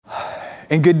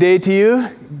And good day to you.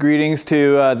 Greetings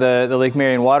to the Lake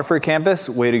Marion Waterford campus.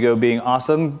 Way to go being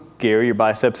awesome. Gary, your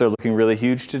biceps are looking really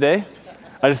huge today.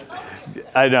 I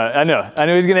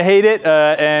know he's going to hate it,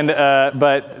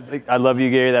 but I love you,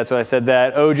 Gary. That's why I said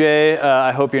that. OJ,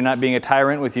 I hope you're not being a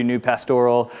tyrant with your new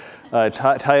pastoral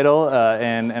title,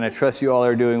 and I trust you all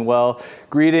are doing well.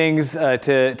 Greetings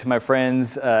to my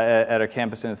friends at our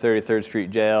campus in the 33rd Street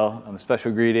Jail. A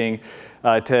special greeting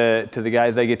to the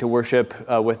guys I get to worship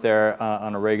with there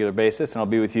on a regular basis, and I'll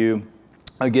be with you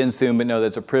again soon, but know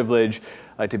that's a privilege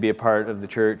to be a part of the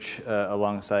church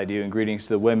alongside you. And greetings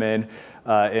to the women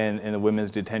in the Women's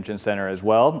Detention Center as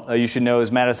well. You should know it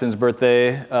was Madison's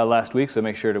birthday last week, so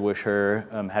make sure to wish her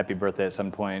happy birthday at some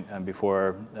point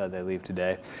before they leave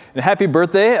today. And happy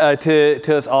birthday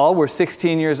to us all. We're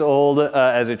 16 years old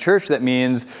as a church. That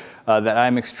means that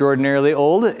I'm extraordinarily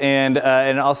old, and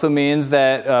it also means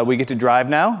that we get to drive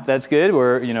now. That's good.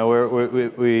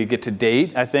 We get to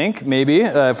date, I think, maybe,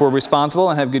 if we're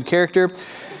responsible and have good character.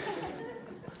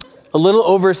 A little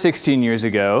over 16 years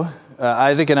ago,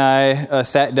 Isaac and I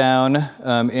sat down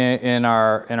in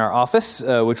our office,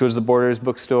 which was the Borders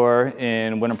bookstore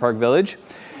in Winter Park Village,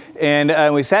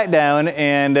 and we sat down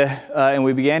and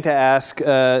we began to ask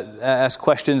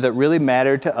questions that really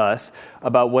mattered to us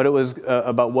about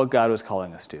what God was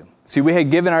calling us to. See, we had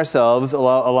given ourselves,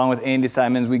 along with Andy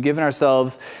Simons, we'd given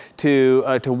ourselves to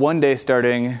one day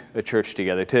starting a church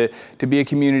together, to be a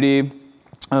community.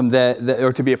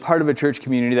 Or to be a part of a church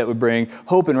community that would bring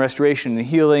hope and restoration and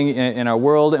healing in our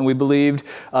world. And we believed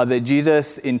that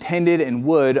Jesus intended and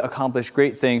would accomplish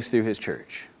great things through his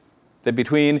church. That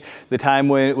between the time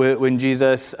when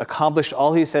Jesus accomplished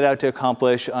all he set out to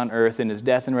accomplish on earth in his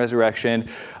death and resurrection,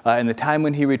 and the time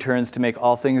when he returns to make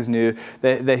all things new,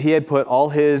 that he had put all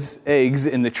his eggs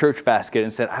in the church basket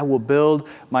and said, I will build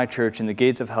my church and the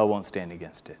gates of hell won't stand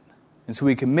against it. And so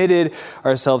we committed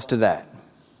ourselves to that.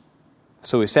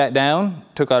 So we sat down,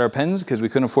 took out our pens because we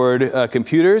couldn't afford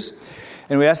computers,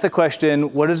 and we asked the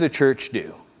question, what does a church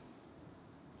do?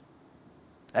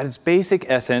 At its basic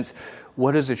essence,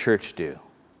 what does a church do?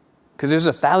 Because there's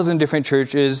 1,000 different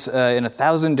churches in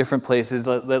 1,000 different places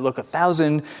that look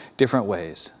 1,000 different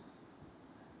ways.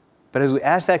 But as we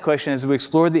asked that question, as we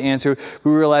explored the answer,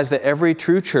 we realized that every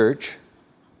true church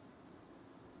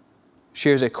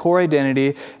shares a core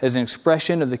identity as an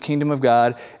expression of the kingdom of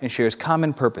God and shares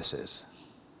common purposes.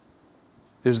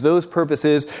 There's those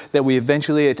purposes that we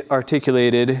eventually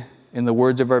articulated in the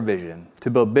words of our vision, to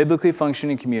build biblically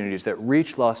functioning communities that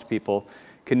reach lost people,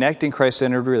 connect in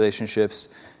Christ-centered relationships,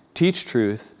 teach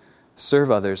truth,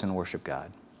 serve others, and worship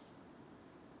God.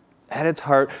 At its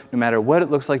heart, no matter what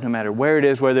it looks like, no matter where it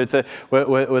is, whether it's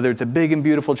a big and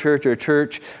beautiful church or a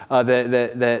church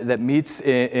that meets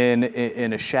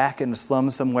in a shack in a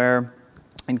slum somewhere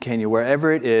in Kenya,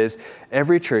 wherever it is,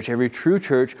 every church, every true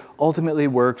church, ultimately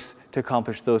works to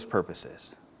accomplish those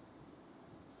purposes.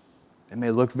 It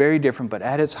may look very different, but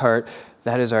at its heart,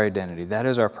 that is our identity. That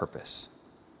is our purpose.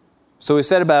 So we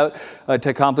set about to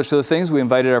accomplish those things. We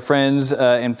invited our friends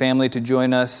and family to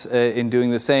join us in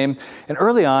doing the same. And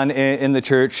early on in the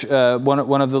church,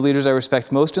 one of the leaders I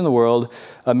respect most in the world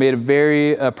made a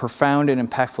very profound and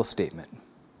impactful statement.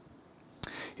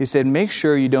 He said, make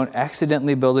sure you don't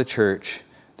accidentally build a church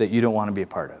that you don't want to be a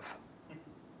part of.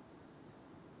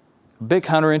 A bit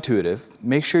counterintuitive.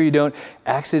 Make sure you don't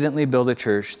accidentally build a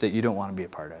church that you don't want to be a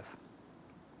part of.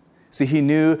 See, he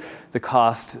knew the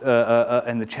cost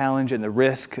and the challenge and the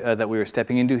risk that we were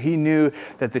stepping into. He knew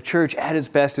that the church at its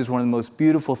best is one of the most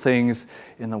beautiful things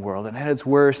in the world. And at its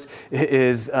worst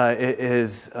is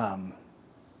a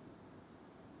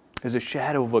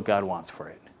shadow of what God wants for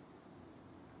it.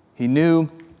 He knew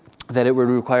that it would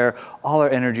require all our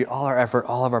energy, all our effort,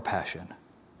 all of our passion.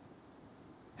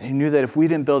 And he knew that if we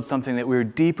didn't build something that we were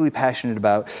deeply passionate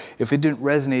about, if it didn't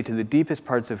resonate to the deepest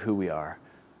parts of who we are,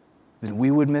 then we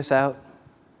would miss out,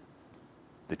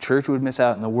 the church would miss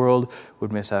out, and the world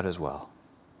would miss out as well.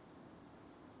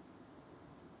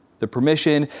 The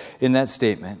permission in that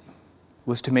statement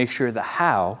was to make sure the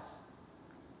how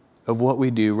of what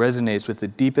we do resonates with the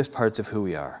deepest parts of who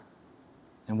we are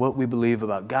and what we believe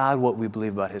about God, what we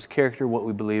believe about his character, what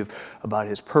we believe about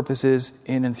his purposes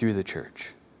in and through the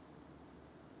church.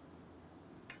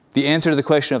 The answer to the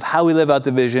question of how we live out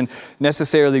the vision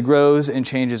necessarily grows and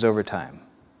changes over time.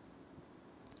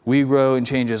 We grow and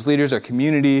change as leaders. Our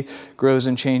community grows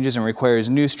and changes and requires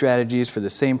new strategies for the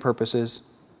same purposes.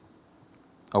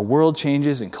 Our world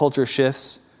changes and culture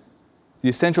shifts. The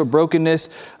essential brokenness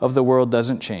of the world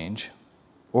doesn't change,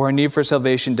 or our need for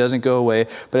salvation doesn't go away,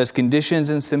 but as conditions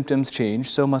and symptoms change,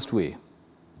 so must we.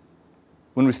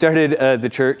 When we started the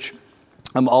church,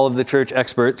 all of the church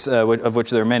experts, of which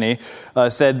there are many,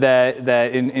 said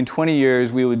that in 20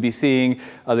 years we would be seeing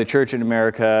the church in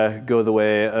America go the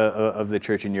way of the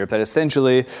church in Europe, that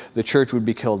essentially the church would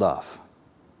be killed off.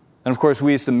 And of course,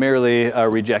 we summarily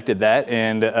rejected that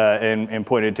and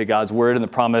pointed to God's word and the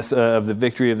promise of the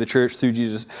victory of the church through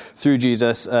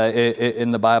Jesus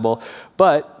in the Bible.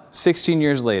 But 16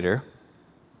 years later,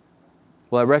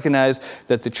 well, I recognize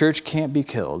that the church can't be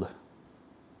killed.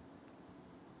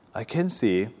 I can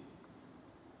see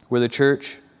where the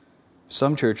church,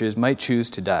 some churches, might choose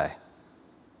to die.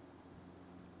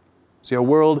 See, our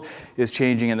world is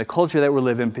changing, and the culture that we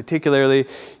live in, particularly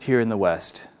here in the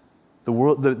West,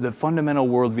 the fundamental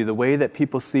worldview, the way that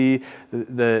people see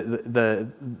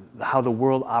how the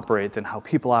world operates and how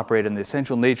people operate and the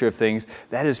essential nature of things,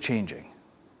 that is changing.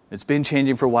 It's been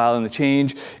changing for a while, and the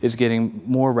change is getting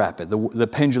more rapid. The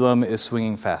pendulum is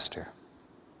swinging faster.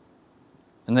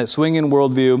 And that swing in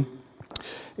worldview,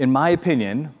 in my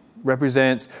opinion,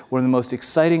 represents one of the most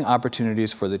exciting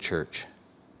opportunities for the church,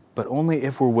 but only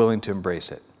if we're willing to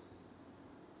embrace it.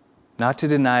 Not to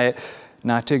deny it,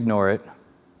 not to ignore it,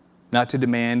 not to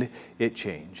demand it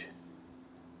change.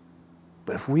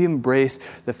 But if we embrace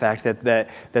the fact that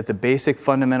the basic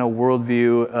fundamental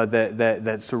worldview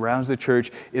that surrounds the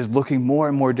church is looking more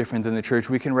and more different than the church,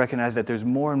 we can recognize that there's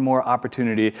more and more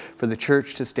opportunity for the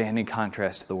church to stand in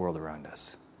contrast to the world around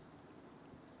us.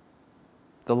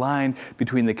 The line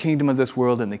between the kingdom of this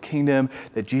world and the kingdom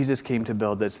that Jesus came to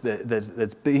build,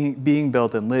 that's being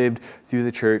built and lived through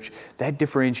the church, that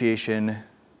differentiation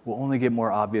will only get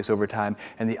more obvious over time.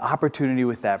 And the opportunity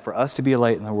with that for us to be a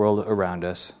light in the world around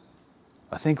us,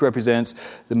 I think, represents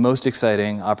the most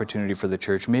exciting opportunity for the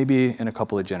church, maybe in a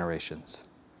couple of generations.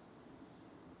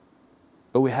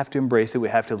 But we have to embrace it. We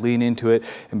have to lean into it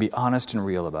and be honest and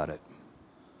real about it.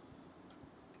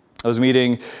 I was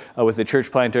meeting with a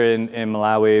church planter in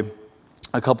Malawi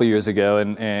a couple years ago,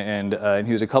 and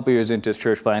he was a couple years into his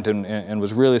church plant and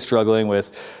was really struggling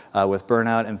with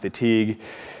burnout and fatigue.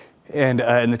 And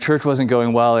the church wasn't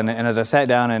going well. And as I sat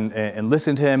down and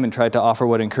listened to him and tried to offer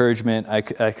what encouragement I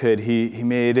could, he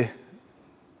made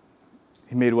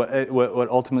what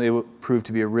ultimately proved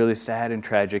to be a really sad and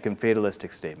tragic and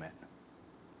fatalistic statement.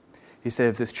 He said,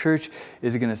 if this church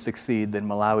is going to succeed, then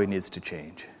Malawi needs to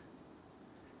change.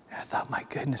 And I thought, my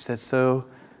goodness, that's so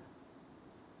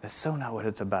not what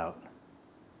it's about.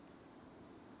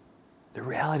 The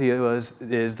reality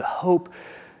is the hope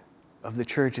of the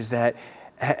church is that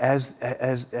as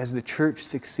the church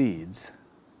succeeds,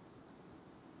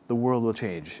 the world will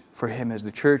change. For him, as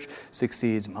the church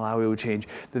succeeds, Malawi will change.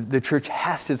 The church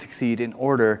has to succeed in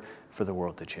order for the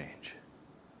world to change.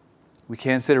 We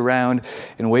can't sit around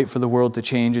and wait for the world to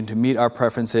change and to meet our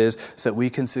preferences so that we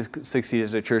can succeed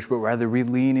as a church, but rather we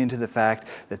lean into the fact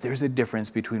that there's a difference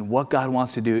between what God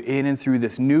wants to do in and through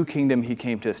this new kingdom he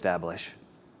came to establish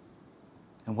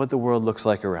and what the world looks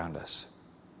like around us.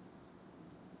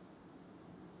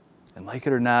 And like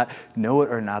it or not, know it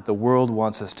or not, the world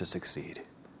wants us to succeed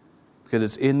because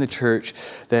it's in the church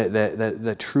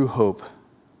that true hope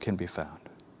can be found.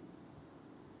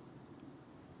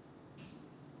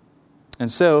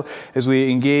 And so, as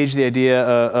we engage the idea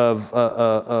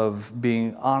of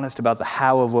being honest about the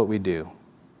how of what we do,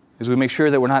 as we make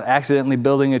sure that we're not accidentally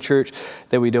building a church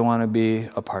that we don't want to be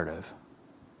a part of,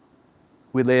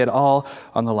 we lay it all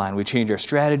on the line. We change our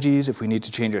strategies. If we need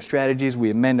to change our strategies, we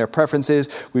amend our preferences.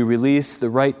 We release the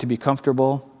right to be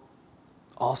comfortable,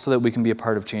 all so that we can be a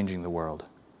part of changing the world.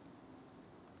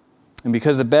 And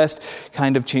because the best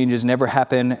kind of changes never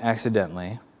happen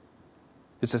accidentally,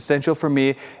 it's essential for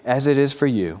me, as it is for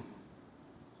you,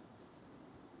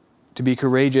 to be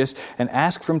courageous and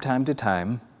ask from time to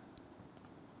time,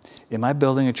 am I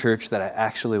building a church that I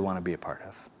actually want to be a part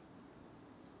of?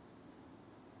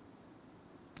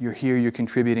 You're here, you're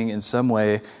contributing in some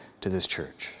way to this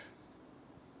church.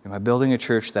 Am I building a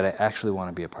church that I actually want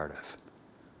to be a part of?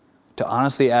 To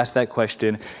honestly ask that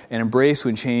question and embrace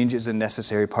when change is a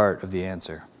necessary part of the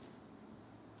answer.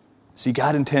 See,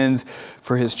 God intends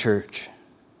for his church.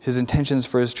 His intentions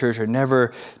for his church are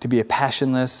never to be a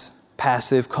passionless,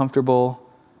 passive, comfortable,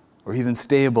 or even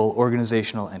stable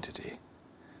organizational entity,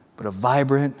 but a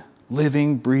vibrant,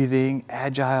 living, breathing,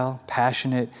 agile,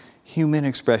 passionate, human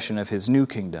expression of his new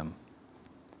kingdom,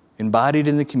 embodied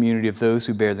in the community of those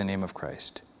who bear the name of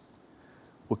Christ.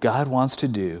 What God wants to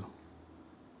do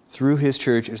through his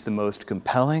church is the most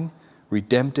compelling,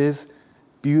 redemptive,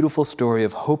 beautiful story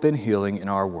of hope and healing in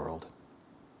our world.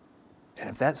 And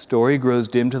if that story grows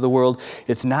dim to the world,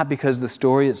 it's not because the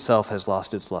story itself has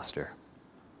lost its luster,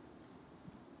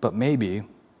 but maybe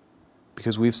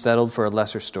because we've settled for a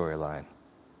lesser storyline,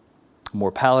 a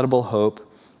more palatable hope,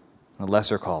 and a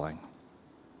lesser calling.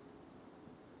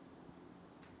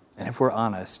 And if we're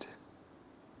honest,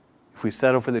 if we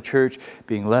settle for the church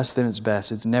being less than its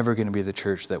best, it's never going to be the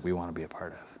church that we want to be a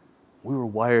part of. We were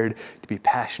wired to be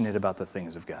passionate about the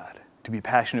things of God, to be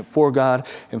passionate for God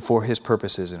and for His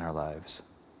purposes in our lives.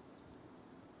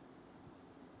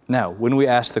 Now, when we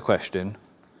ask the question,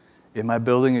 am I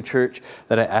building a church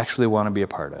that I actually want to be a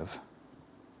part of?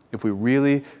 If we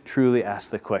really, truly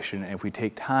ask the question, and if we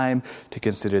take time to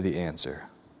consider the answer,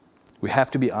 we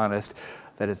have to be honest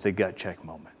that it's a gut check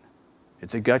moment.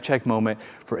 It's a gut check moment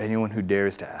for anyone who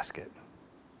dares to ask it.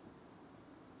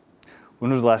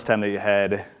 When was the last time that you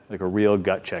had like a real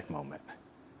gut check moment?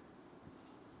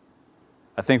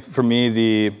 I think for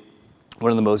me,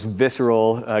 one of the most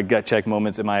visceral gut check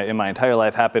moments in my entire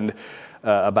life happened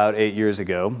about 8 years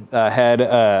ago. I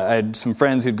had some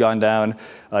friends who'd gone down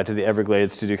to the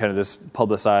Everglades to do kind of this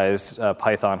publicized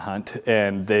python hunt,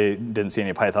 and they didn't see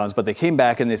any pythons, but they came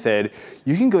back and they said,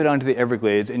 you can go down to the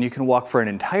Everglades and you can walk for an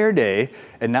entire day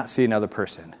and not see another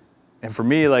person. And for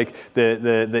me, like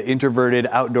the introverted,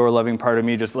 outdoor-loving part of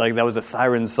me, just like that was a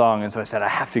siren song. And so I said, I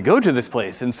have to go to this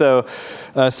place. And so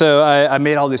I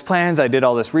made all these plans. I did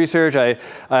all this research. I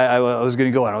was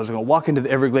going to go out. I was going to walk into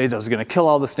the Everglades. I was going to kill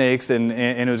all the snakes, and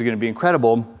it was going to be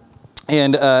incredible.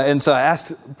 And so I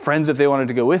asked friends if they wanted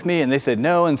to go with me, and they said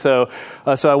no. And so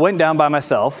I went down by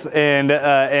myself, and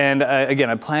again,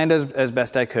 I planned as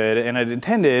best I could, and I'd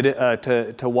intended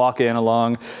to walk in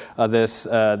along this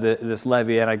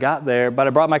levee. And I got there, but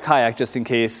I brought my kayak just in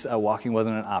case walking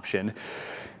wasn't an option.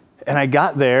 And I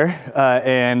got there,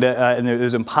 and it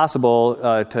was impossible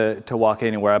to walk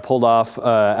anywhere. I pulled off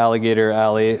Alligator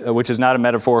Alley, which is not a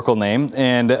metaphorical name,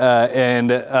 and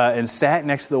sat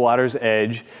next to the water's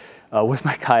edge. With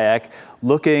my kayak,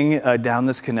 looking down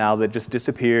this canal that just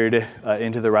disappeared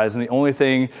into the horizon. The only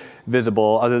thing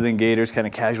visible, other than gators kind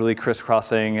of casually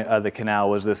crisscrossing the canal,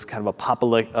 was this kind of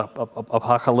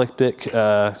apocalyptic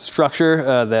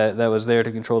structure that was there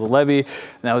to control the levee.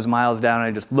 And that was miles down, and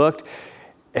I just looked,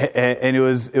 and it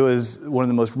was one of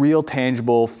the most real,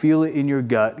 tangible, feel it in your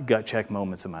gut check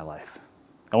moments of my life.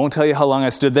 I won't tell you how long I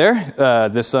stood there.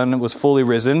 The sun was fully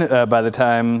risen by the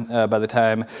time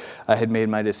I had made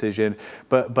my decision.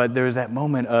 But there was that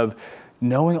moment of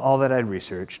knowing all that I'd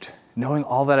researched, knowing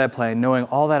all that I planned, knowing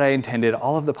all that I intended,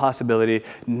 all of the possibility,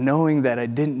 knowing that I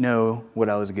didn't know what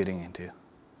I was getting into,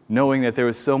 knowing that there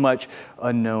was so much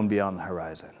unknown beyond the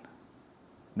horizon.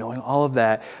 Knowing all of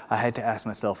that, I had to ask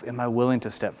myself, am I willing to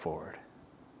step forward?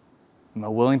 Am I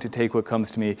willing to take what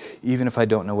comes to me, even if I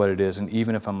don't know what it is, and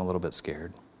even if I'm a little bit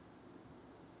scared?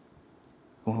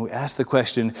 When we ask the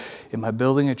question, am I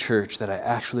building a church that I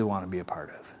actually want to be a part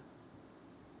of?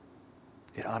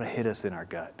 It ought to hit us in our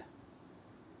gut.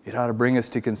 It ought to bring us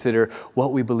to consider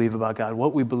what we believe about God,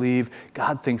 what we believe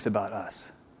God thinks about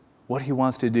us, what He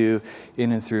wants to do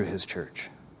in and through His church.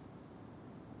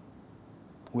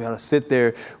 We ought to sit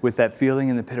there with that feeling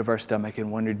in the pit of our stomach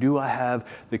and wonder, do I have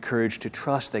the courage to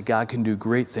trust that God can do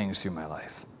great things through my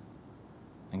life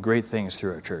and great things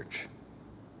through our church?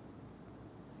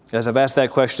 As I've asked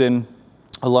that question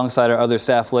alongside our other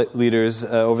staff leaders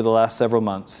over the last several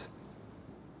months,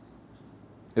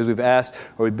 as we've asked,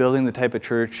 are we building the type of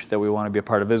church that we want to be a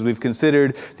part of? As we've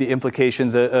considered the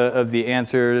implications of the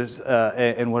answers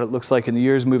and what it looks like in the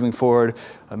years moving forward,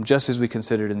 just as we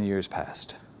considered in the years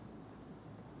past.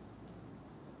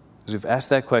 As we've asked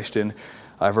that question,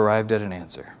 I've arrived at an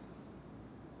answer.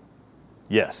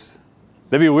 Yes.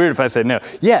 That'd be weird if I said no.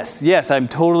 Yes, I'm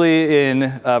totally in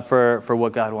for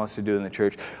what God wants to do in the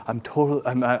church.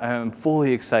 I'm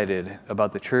fully excited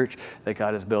about the church that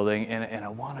God is building, and I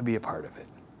want to be a part of it.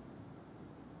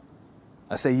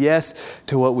 I say yes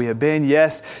to what we have been,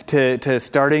 yes to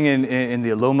starting in the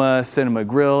Aloma Cinema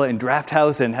Grill and Draft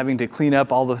House and having to clean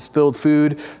up all the spilled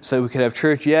food so that we could have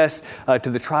church, yes to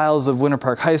the trials of Winter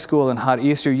Park High School and Hot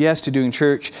Easter, yes to doing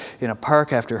church in a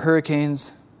park after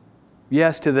hurricanes,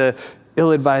 yes to the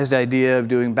ill-advised idea of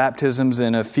doing baptisms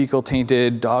in a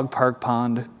fecal-tainted dog park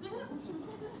pond,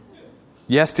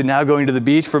 yes to now going to the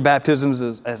beach for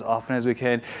baptisms as often as we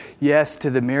can, yes to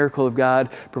the miracle of God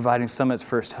providing Summit's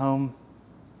first home,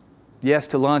 yes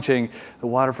to launching the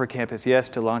Waterford campus. Yes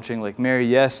to launching Lake Mary.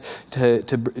 Yes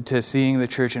to seeing the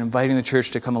church and inviting the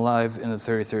church to come alive in the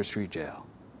 33rd Street Jail.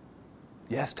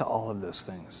 Yes to all of those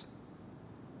things.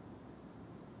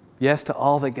 Yes to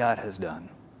all that God has done.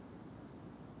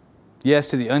 Yes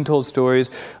to the untold stories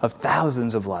of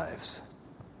thousands of lives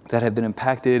that have been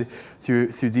impacted through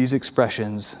these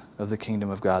expressions of the kingdom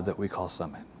of God that we call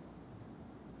Summit.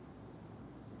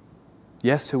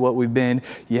 Yes to what we've been,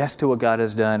 yes to what God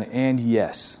has done, and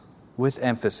yes, with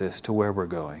emphasis to where we're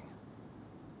going.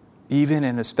 Even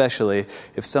and especially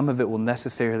if some of it will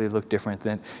necessarily look different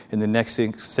than in the next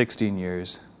 16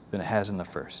 years than it has in the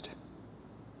first.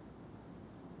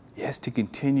 Yes, to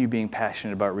continue being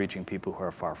passionate about reaching people who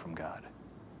are far from God.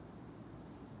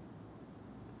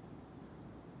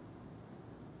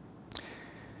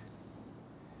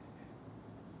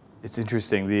 It's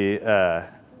interesting,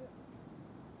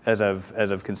 as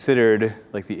I've considered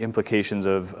like the implications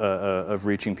of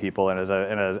reaching people, and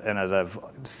as I've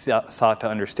sought to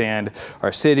understand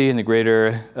our city and the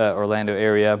greater Orlando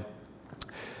area,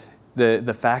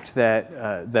 the fact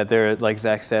that there, like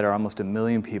Zach said, are almost 1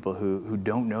 million people who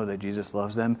don't know that Jesus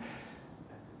loves them,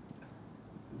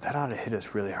 that ought to hit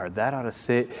us really hard. That ought to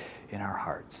sit in our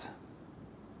hearts.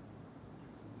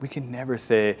 We can never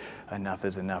say enough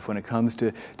is enough when it comes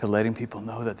to letting people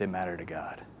know that they matter to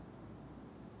God.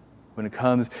 When it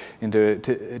comes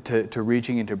to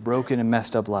reaching into broken and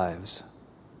messed up lives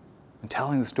and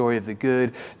telling the story of the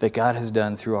good that God has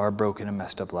done through our broken and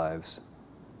messed up lives.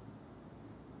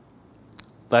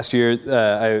 Last year,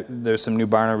 there's some new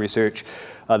Barna research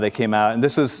that came out, and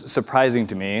this was surprising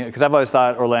to me because I've always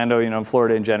thought Orlando, and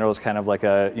Florida in general, is kind of like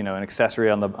an accessory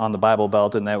on the Bible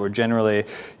Belt, and that we're generally,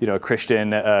 a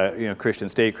Christian, Christian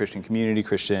state, Christian community,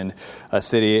 Christian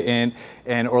city,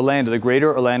 and Orlando, the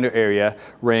greater Orlando area,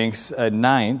 ranks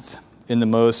 9th in the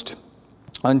most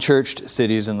unchurched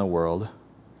cities in the world,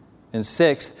 and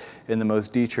 6th in the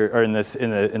most in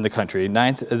the country.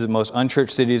 9th is the most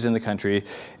unchurched cities in the country,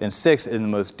 and 6th in the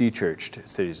most dechurched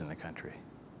cities in the country.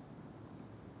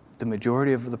 The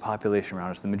majority of the population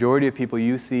around us, the majority of people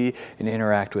you see and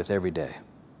interact with every day,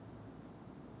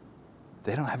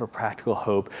 they don't have a practical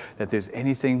hope that there's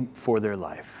anything for their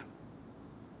life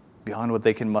beyond what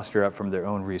they can muster up from their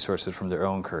own resources, from their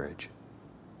own courage.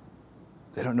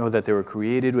 They don't know that they were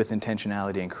created with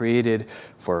intentionality and created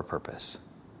for a purpose.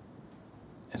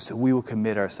 And so we will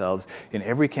commit ourselves in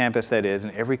every campus that is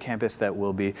and every campus that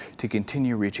will be to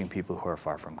continue reaching people who are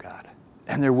far from God.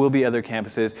 And there will be other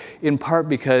campuses, in part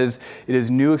because it is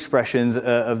new expressions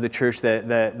of the church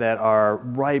that are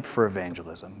ripe for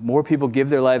evangelism. More people give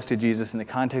their lives to Jesus in the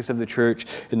context of the church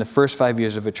in the first 5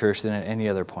 years of a church than at any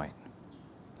other point.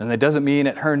 And that doesn't mean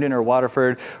at Herndon or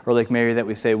Waterford or Lake Mary that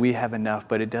we say we have enough,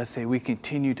 but it does say we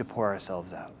continue to pour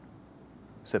ourselves out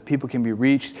so that people can be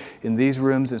reached in these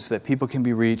rooms and so that people can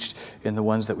be reached in the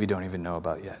ones that we don't even know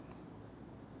about yet.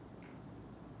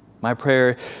 My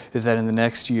prayer is that in the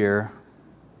next year,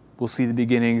 we'll see the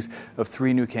beginnings of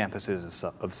 3 new campuses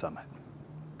of Summit.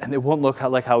 And they won't look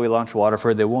like how we launched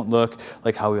Waterford. They won't look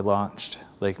like how we launched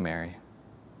Lake Mary.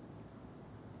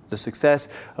 The success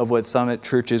of what Summit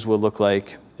churches will look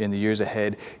like in the years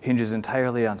ahead hinges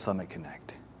entirely on Summit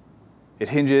Connect. It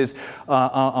hinges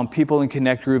on people in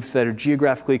Connect groups that are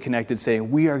geographically connected saying,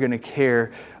 we are going to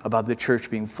care about the church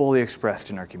being fully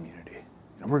expressed in our community.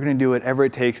 And we're going to do whatever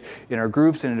it takes in our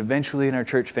groups and eventually in our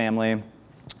church family.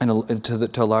 And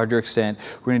to a larger extent,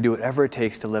 we're going to do whatever it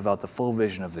takes to live out the full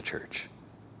vision of the church.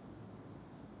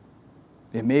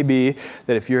 It may be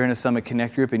that if you're in a Summit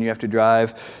Connect group and you have to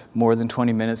drive more than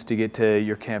 20 minutes to get to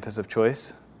your campus of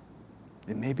choice,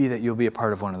 it may be that you'll be a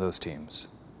part of one of those teams.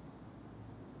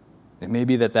 It may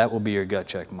be that will be your gut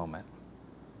check moment.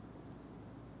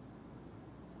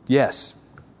 Yes,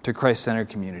 to Christ-centered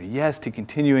community. Yes, to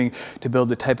continuing to build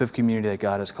the type of community that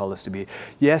God has called us to be.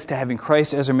 Yes, to having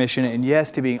Christ as our mission, and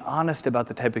yes, to being honest about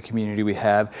the type of community we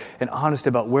have, and honest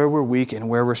about where we're weak and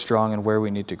where we're strong and where we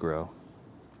need to grow.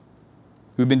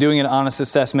 We've been doing an honest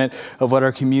assessment of what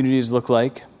our communities look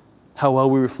like, how well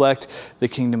we reflect the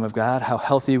kingdom of God, how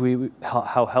healthy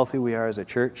we are as a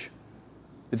church.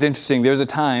 It's interesting. There was a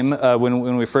time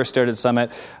when we first started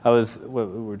Summit, I was, we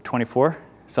were 24?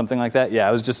 Something like that. Yeah,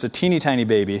 I was just a teeny tiny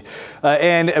baby,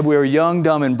 and we were young,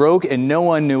 dumb, and broke, and no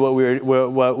one knew what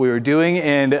we were doing.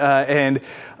 And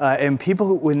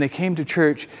people, when they came to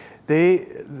church,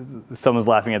 someone's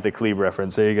laughing at the Cleve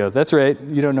reference. There you go. That's right.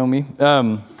 You don't know me.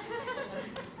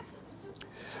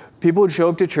 People would show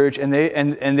up to church, and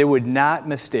they would not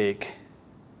mistake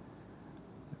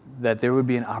that there would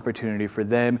be an opportunity for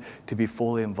them to be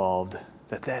fully involved,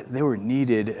 that they were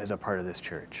needed as a part of this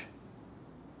church.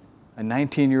 A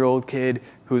 19-year-old kid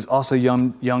who was also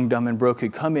young, dumb, and broke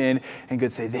could come in and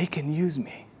could say, they can use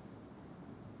me.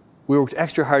 We worked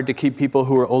extra hard to keep people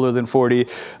who were older than 40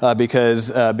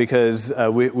 because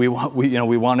we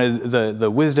wanted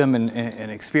the wisdom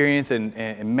and experience and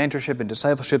mentorship and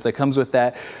discipleship that comes with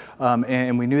that.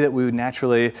 And we knew that we would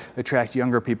naturally attract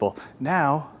younger people.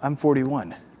 Now, I'm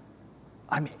 41.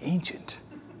 I'm ancient.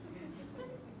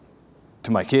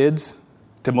 To my kids,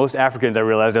 to most Africans, I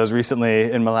realized I was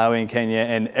recently in Malawi and Kenya,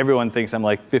 and everyone thinks I'm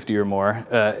like 50 or more.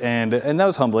 And that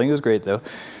was humbling. It was great, though.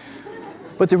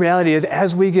 But the reality is,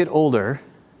 as we get older,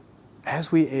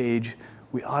 as we age,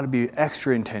 we ought to be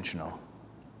extra intentional.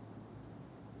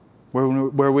 Where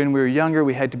when we were younger,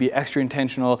 we had to be extra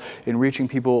intentional in reaching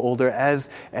people older. As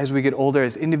we get older,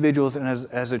 as individuals and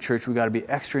as a church, we got to be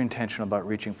extra intentional about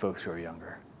reaching folks who are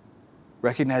younger.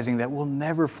 Recognizing that we'll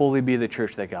never fully be the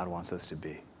church that God wants us to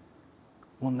be.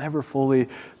 We'll never fully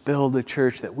build the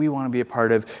church that we want to be a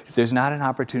part of if there's not an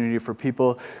opportunity for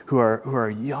people who are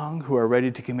young, who are ready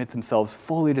to commit themselves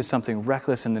fully to something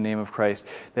reckless in the name of Christ,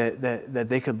 that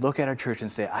they could look at our church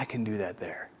and say, I can do that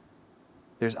there.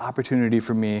 There's opportunity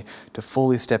for me to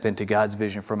fully step into God's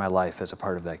vision for my life as a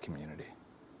part of that community.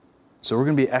 So we're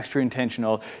going to be extra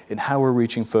intentional in how we're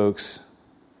reaching folks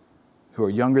who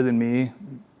are younger than me,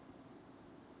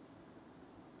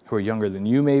 who are younger than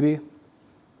you maybe.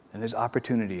 And there's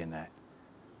opportunity in that.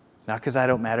 Not because I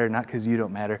don't matter, not because you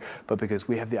don't matter, but because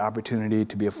we have the opportunity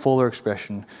to be a fuller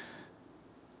expression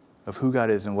of who God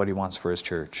is and what he wants for his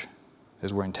church,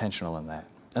 as we're intentional in that.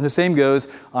 And the same goes,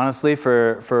 honestly,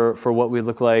 for what we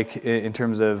look like in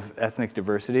terms of ethnic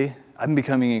diversity. I'm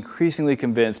becoming increasingly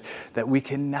convinced that we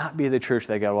cannot be the church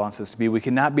that God wants us to be. We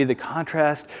cannot be the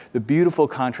contrast, the beautiful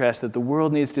contrast that the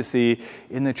world needs to see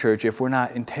in the church if we're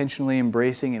not intentionally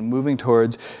embracing and moving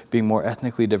towards being more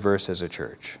ethnically diverse as a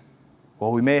church.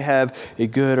 While we may have a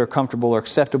good or comfortable or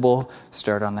acceptable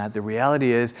start on that, the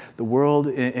reality is the world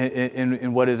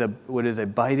in what is a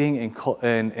biting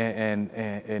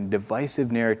and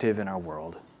divisive narrative in our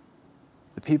world.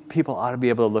 The people ought to be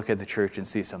able to look at the church and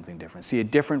see something different, see a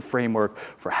different framework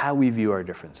for how we view our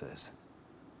differences.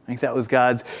 I think that was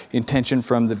God's intention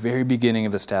from the very beginning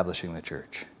of establishing the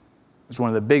church. It was one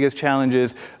of the biggest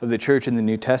challenges of the church in the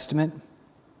New Testament.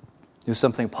 It was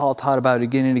something Paul taught about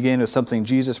again and again. It was something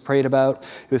Jesus prayed about.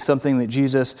 It was something that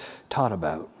Jesus taught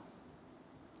about.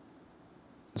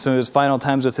 So in his final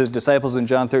times with his disciples in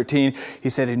John 13, he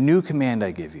said, "A new command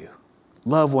I give you,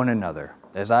 love one another.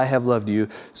 As I have loved you,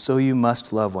 so you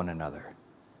must love one another.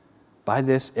 By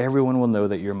this, everyone will know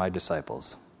that you're my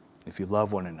disciples, if you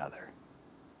love one another."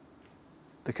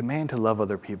 The command to love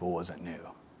other people wasn't new.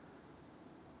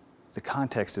 The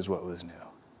context is what was new.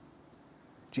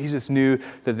 Jesus knew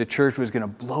that the church was going to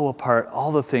blow apart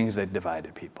all the things that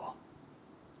divided people.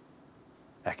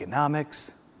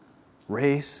 Economics,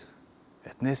 race,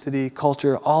 ethnicity,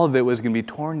 culture, all of it was going to be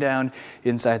torn down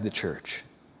inside the church.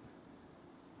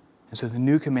 And so the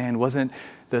new command wasn't,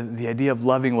 the idea of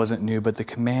loving wasn't new, but the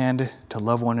command to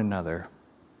love one another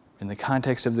in the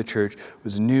context of the church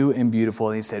was new and beautiful.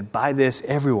 And he said, by this,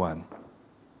 everyone,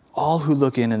 all who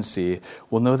look in and see,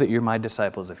 will know that you're my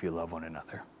disciples if you love one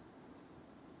another.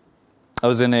 I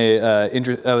was in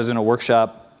a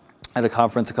workshop at a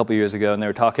conference a couple years ago, and they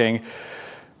were talking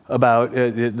about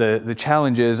the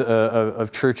challenges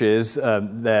of churches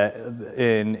that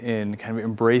in kind of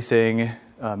embracing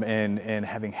and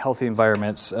having healthy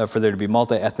environments for there to be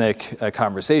multi-ethnic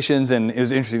conversations. And it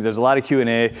was interesting. There's a lot of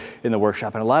Q&A in the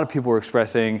workshop, and a lot of people were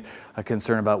expressing a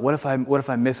concern about what if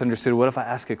I'm misunderstood? What if I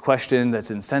ask a question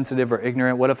that's insensitive or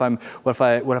ignorant? What if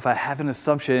I have an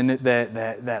assumption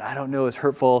that I don't know is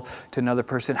hurtful to another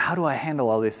person? How do I handle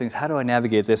all these things? How do I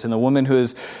navigate this? And the woman who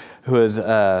was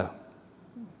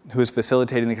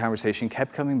facilitating the conversation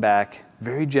kept coming back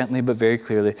very gently but very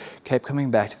clearly, kept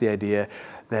coming back to the idea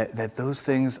that those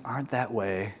things aren't that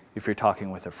way if you're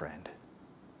talking with a friend.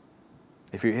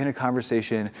 If you're in a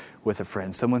conversation with a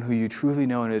friend, someone who you truly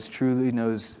know and truly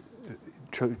knows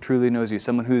you,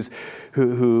 someone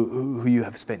who you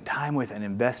have spent time with and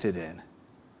invested in,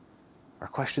 our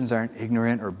questions aren't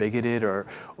ignorant or bigoted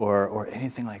or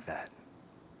anything like that.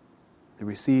 They're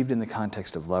received in the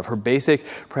context of love. Her basic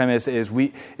premise is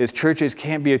churches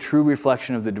can't be a true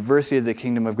reflection of the diversity of the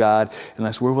kingdom of God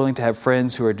unless we're willing to have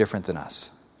friends who are different than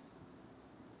us.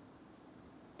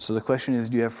 So the question is,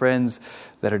 do you have friends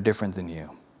that are different than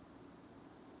you?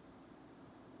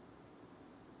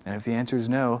 And if the answer is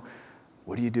no,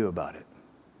 what do you do about it?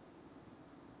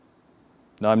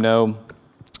 No, I'm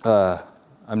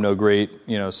no great,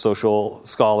 social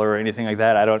scholar or anything like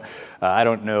that. I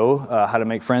don't know how to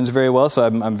make friends very well, so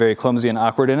I'm very clumsy and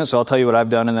awkward in it. So I'll tell you what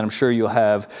I've done, and then I'm sure you'll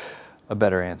have a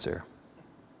better answer.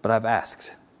 But I've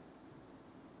asked.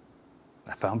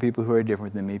 I found people who are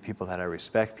different than me, people that I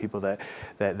respect, people that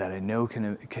I know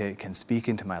can speak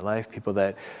into my life, people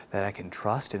that I can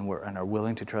trust and are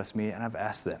willing to trust me, and I've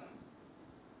asked them,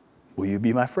 will you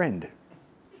be my friend?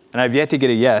 And I've yet to get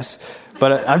a yes,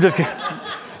 but I'm just kidding.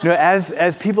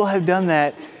 As people have done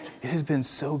that, it has been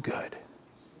so good.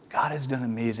 God has done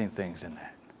amazing things in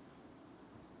that.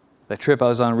 That trip I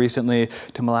was on recently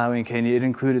to Malawi and Kenya, it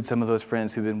included some of those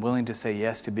friends who've been willing to say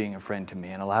yes to being a friend to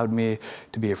me and allowed me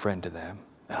to be a friend to them.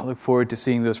 And I look forward to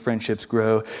seeing those friendships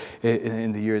grow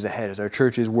in the years ahead as our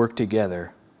churches work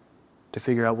together to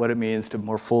figure out what it means to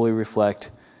more fully reflect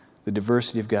the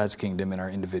diversity of God's kingdom in our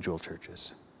individual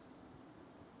churches.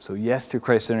 So yes to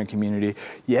Christ-centered community,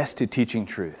 yes to teaching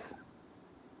truth.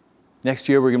 Next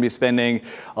year, we're going to be spending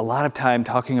a lot of time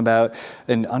talking about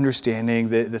and understanding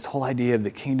this whole idea of the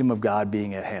kingdom of God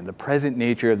being at hand, the present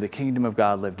nature of the kingdom of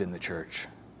God lived in the church.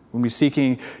 We're going to be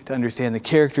seeking to understand the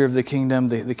character of the kingdom,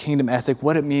 the kingdom ethic,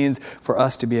 what it means for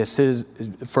us to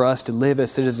live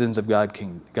as citizens of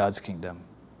God's kingdom,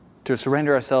 to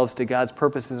surrender ourselves to God's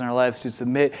purposes in our lives, to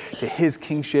submit to His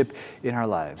kingship in our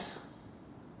lives,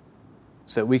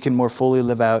 so that we can more fully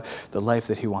live out the life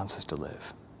that He wants us to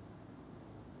live.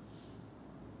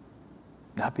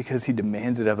 Not because He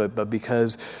demands it of us, but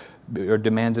because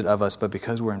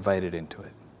we're invited into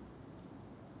it.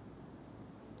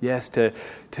 Yes to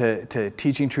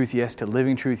teaching truth, yes to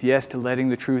living truth, yes to letting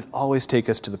the truth always take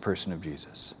us to the person of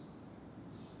Jesus.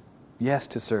 Yes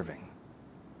to serving,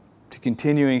 to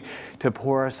continuing to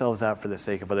pour ourselves out for the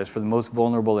sake of others, for the most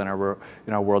vulnerable in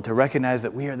our world, to recognize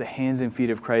that we are the hands and feet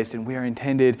of Christ and we are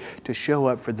intended to show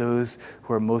up for those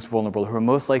who are most vulnerable, who are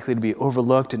most likely to be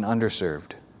overlooked and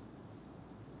underserved.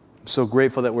 I'm so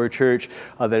grateful that we're a church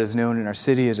that is known in our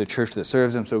city as a church that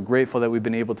serves. I'm so grateful that we've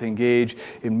been able to engage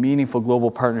in meaningful global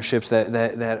partnerships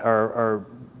that are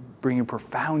bringing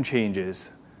profound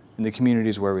changes in the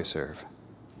communities where we serve.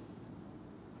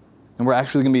 And we're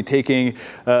actually going to be taking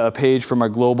a page from our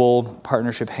global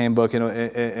partnership handbook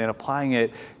and applying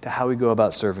it to how we go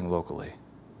about serving locally.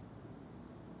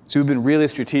 So we've been really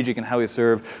strategic in how we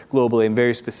serve globally and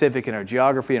very specific in our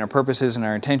geography and our purposes and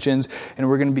our intentions. And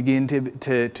we're going to begin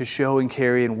to show and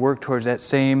carry and work towards that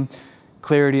same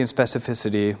clarity and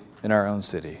specificity in our own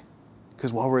city.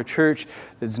 Because while we're a church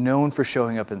that's known for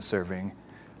showing up and serving,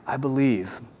 I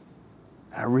believe,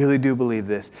 and I really do believe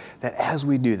this, that as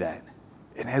we do that,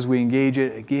 and as we engage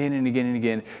it again and again and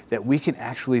again, that we can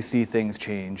actually see things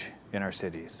change in our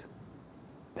cities.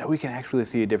 That we can actually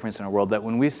see a difference in our world. That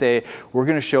when we say we're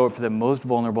going to show up for the most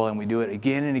vulnerable and we do it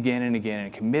again and again and again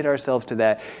and commit ourselves to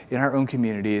that in our own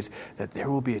communities, that there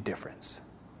will be a difference.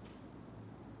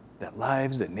 That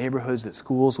lives, that neighborhoods, that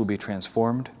schools will be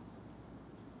transformed.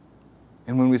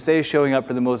 And when we say showing up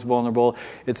for the most vulnerable,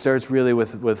 it starts really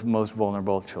with most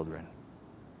vulnerable children.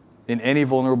 In any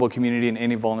vulnerable community, in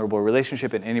any vulnerable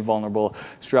relationship, in any vulnerable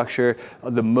structure,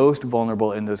 the most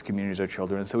vulnerable in those communities are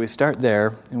children. And so we start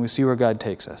there, and we see where God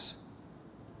takes us.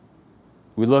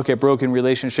 We look at broken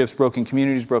relationships, broken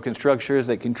communities, broken structures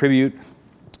that contribute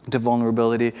to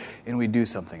vulnerability, and we do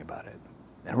something about it.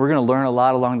 And we're going to learn a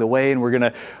lot along the way,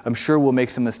 and I'm sure we'll make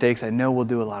some mistakes. I know we'll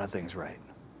do a lot of things right.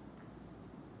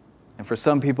 And for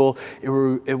some people, it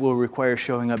will require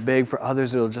showing up big. For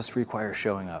others, it'll just require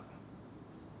showing up.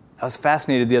 I was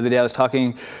fascinated the other day. I was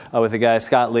talking with a guy,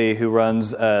 Scott Lee, who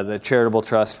runs the charitable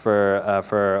trust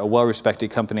for a well-respected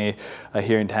company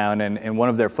here in town, and one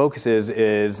of their focuses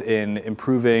is in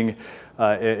improving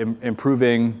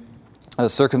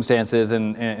circumstances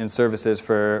and services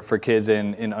for kids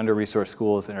in under-resourced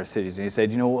schools in our cities. And he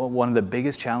said, you know what one of the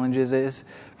biggest challenges is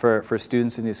for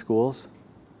students in these schools?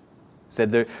 He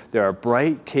said there are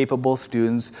bright, capable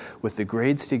students with the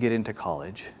grades to get into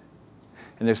college,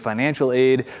 and there's financial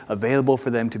aid available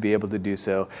for them to be able to do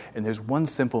so. And there's one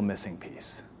simple missing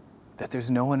piece, that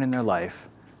there's no one in their life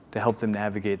to help them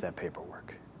navigate that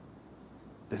paperwork.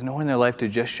 There's no one in their life to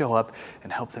just show up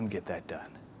and help them get that done.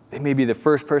 They may be the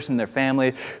first person in their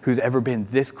family who's ever been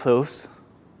this close,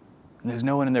 and there's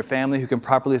no one in their family who can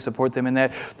properly support them in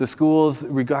that. The schools,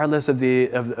 regardless of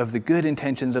the good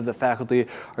intentions of the faculty,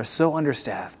 are so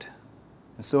understaffed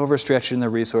and so overstretched in their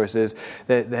resources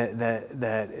that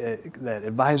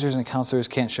advisors and counselors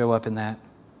can't show up in that.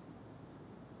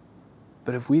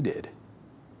 But if we did,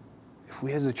 if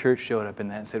we as a church showed up in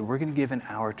that and said, we're going to give an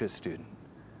hour to a student,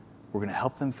 we're going to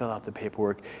help them fill out the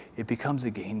paperwork, it becomes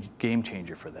a game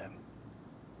changer for them.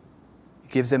 It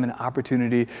gives them an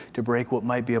opportunity to break what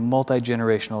might be a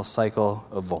multi-generational cycle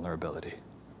of vulnerability.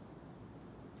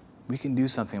 We can do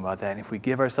something about that. And if we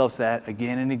give ourselves that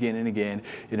again and again and again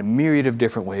in a myriad of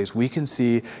different ways, we can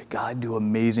see God do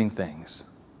amazing things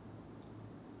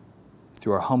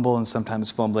through our humble and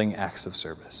sometimes fumbling acts of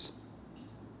service.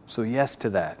 So yes to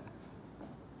that.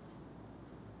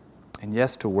 And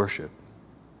yes to worship.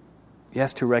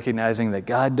 Yes to recognizing that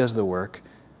God does the work,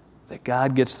 that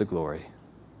God gets the glory.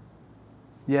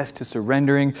 Yes to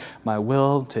surrendering my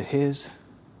will to His.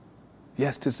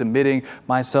 Yes to submitting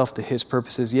myself to His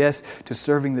purposes. Yes to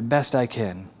serving the best I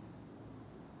can.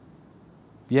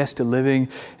 Yes to living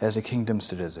as a kingdom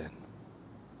citizen.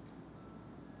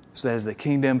 So that as the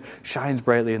kingdom shines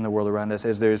brightly in the world around us,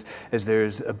 as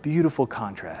there's a beautiful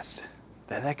contrast,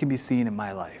 that can be seen in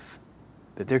my life.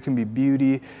 That there can be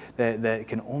beauty that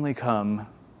can only come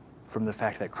from the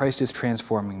fact that Christ is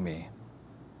transforming me.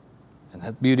 And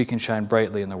that beauty can shine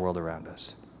brightly in the world around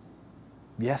us.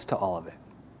 Yes to all of it.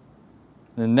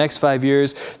 In the next 5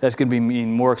 years, that's going to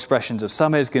mean more expressions of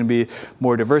Summit. It's going to be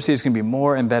more diversity. It's going to be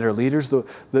more and better leaders.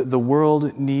 The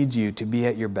world needs you to be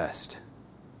at your best.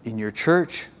 In your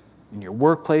church, in your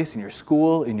workplace, in your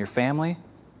school, in your family.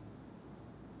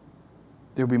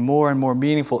 There will be more and more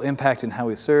meaningful impact in how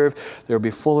we serve. There will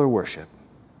be fuller worship.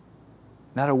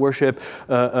 Not a worship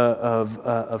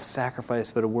of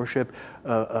sacrifice, but a worship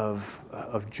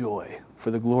of joy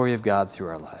for the glory of God through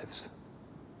our lives.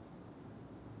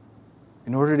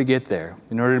 In order to get there,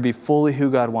 in order to be fully who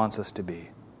God wants us to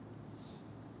be,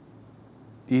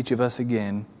 each of us,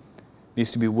 again,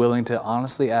 needs to be willing to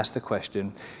honestly ask the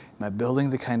question, am I building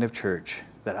the kind of church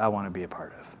that I want to be a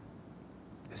part of?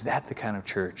 Is that the kind of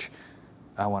church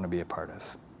I want to be a part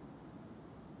of?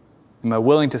 Am I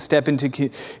willing to step into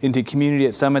community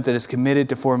at Summit that is committed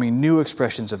to forming new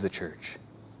expressions of the church?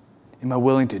 Am I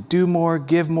willing to do more,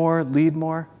 give more, lead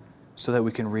more, so that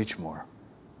we can reach more?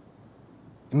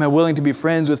 Am I willing to be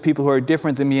friends with people who are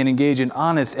different than me and engage in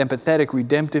honest, empathetic,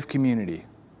 redemptive community?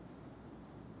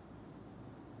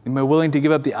 Am I willing to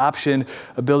give up the option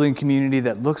of building a community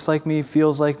that looks like me,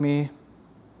 feels like me,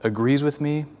 agrees with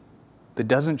me, that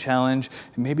doesn't challenge,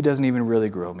 and maybe doesn't even really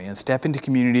grow me, and step into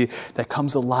community that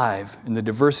comes alive in the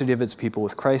diversity of its people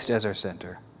with Christ as our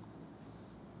center?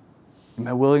 Am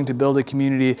I willing to build a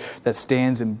community that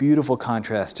stands in beautiful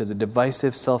contrast to the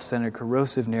divisive, self-centered,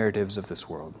 corrosive narratives of this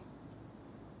world?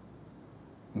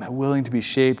 Am I willing to be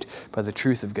shaped by the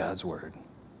truth of God's word?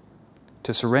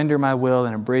 To surrender my will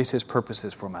and embrace his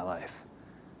purposes for my life?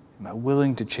 Am I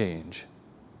willing to change?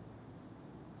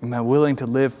 Am I willing to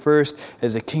live first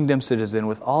as a kingdom citizen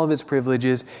with all of its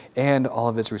privileges and all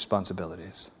of its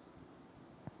responsibilities?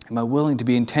 Am I willing to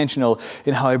be intentional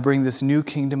in how I bring this new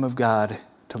kingdom of God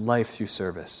to life through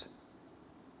service?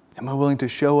 Am I willing to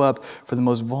show up for the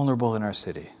most vulnerable in our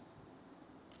city?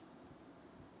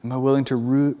 Am I willing to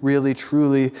really,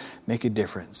 truly make a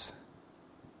difference,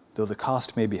 though the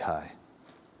cost may be high?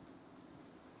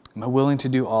 Am I willing to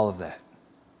do all of that?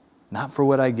 Not for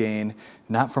what I gain,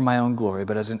 not for my own glory,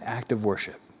 but as an act of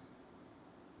worship.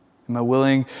 Am I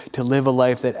willing to live a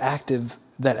life that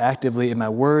actively, in my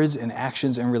words and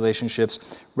actions and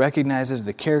relationships, recognizes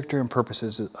the character and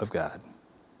purposes of God?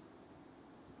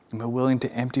 Am I willing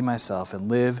to empty myself and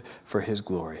live for his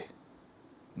glory?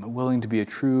 Am I willing to be a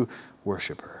true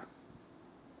worshiper?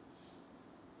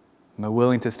 Am I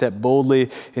willing to step boldly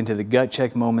into the gut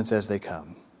check moments as they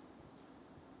come?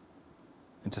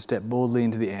 And to step boldly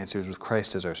into the answers with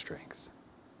Christ as our strength?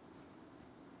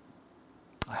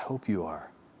 I hope you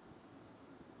are.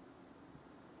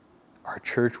 Our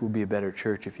church will be a better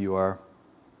church if you are.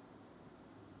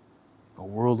 Our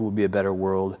world will be a better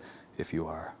world if you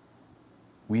are.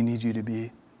 We need you to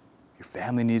be. Your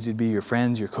family needs you to be. Your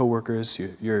friends, your coworkers,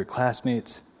 your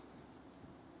classmates.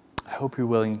 I hope you're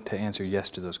willing to answer yes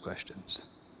to those questions.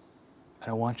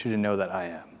 And I want you to know that I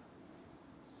am.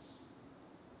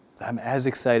 I'm as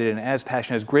excited and as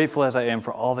passionate, as grateful as I am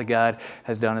for all that God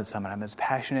has done at Summit. I'm as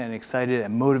passionate and excited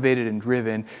and motivated and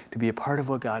driven to be a part of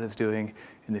what God is doing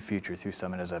in the future through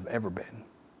Summit as I've ever been.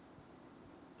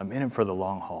 I'm in it for the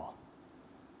long haul.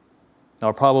 Now,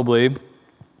 I'll probably,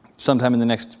 sometime in the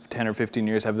next 10 or 15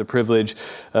 years, have the privilege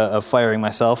of firing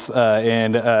myself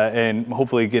and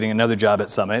hopefully getting another job at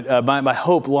Summit. My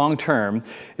hope long term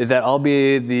is that I'll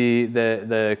be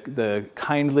the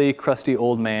kindly, crusty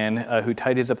old man who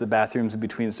tidies up the bathrooms in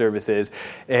between services,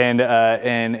 and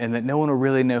that no one will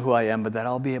really know who I am, but that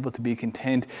I'll be able to be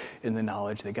content in the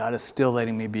knowledge that God is still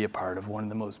letting me be a part of one of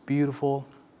the most beautiful,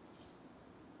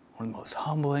 one of the most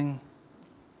humbling,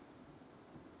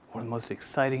 one of the most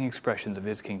exciting expressions of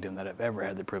his kingdom that I've ever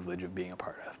had the privilege of being a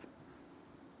part of.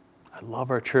 I love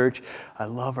our church. I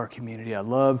love our community. I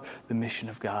love the mission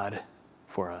of God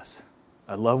for us.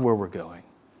 I love where we're going.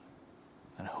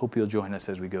 And I hope you'll join us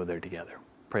as we go there together.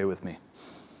 Pray with me.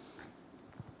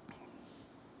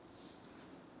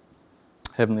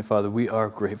 Heavenly Father, we are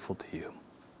grateful to you.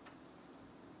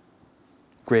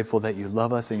 Grateful that you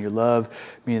love us, and your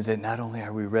love means that not only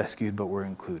are we rescued, but we're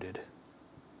included.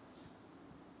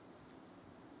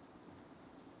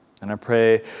 And I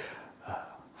pray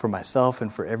for myself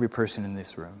and for every person in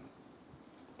this room,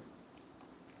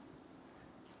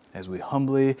 as we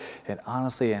humbly and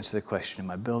honestly answer the question,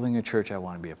 am I building a church I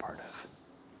want to be a part of?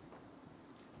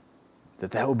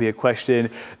 That will be a question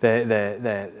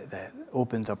that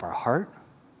opens up our heart,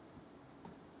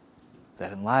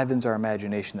 that enlivens our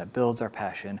imagination, that builds our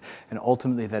passion, and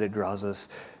ultimately that it draws us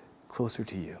closer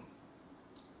to you.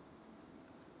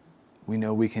 We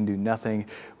know we can do nothing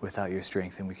without your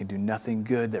strength, and we can do nothing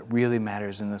good that really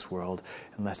matters in this world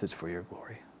unless it's for your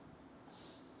glory.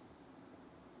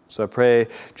 So I pray,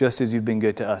 just as you've been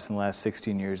good to us in the last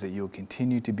 16 years, that you will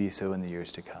continue to be so in the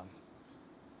years to come.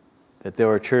 That though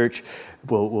our church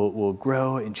will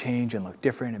grow and change and look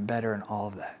different and better and all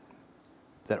of that,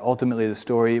 that ultimately the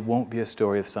story won't be a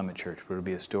story of Summit Church, but it'll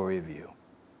be a story of you.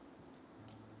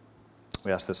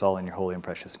 We ask this all in your holy and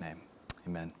precious name.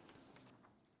 Amen.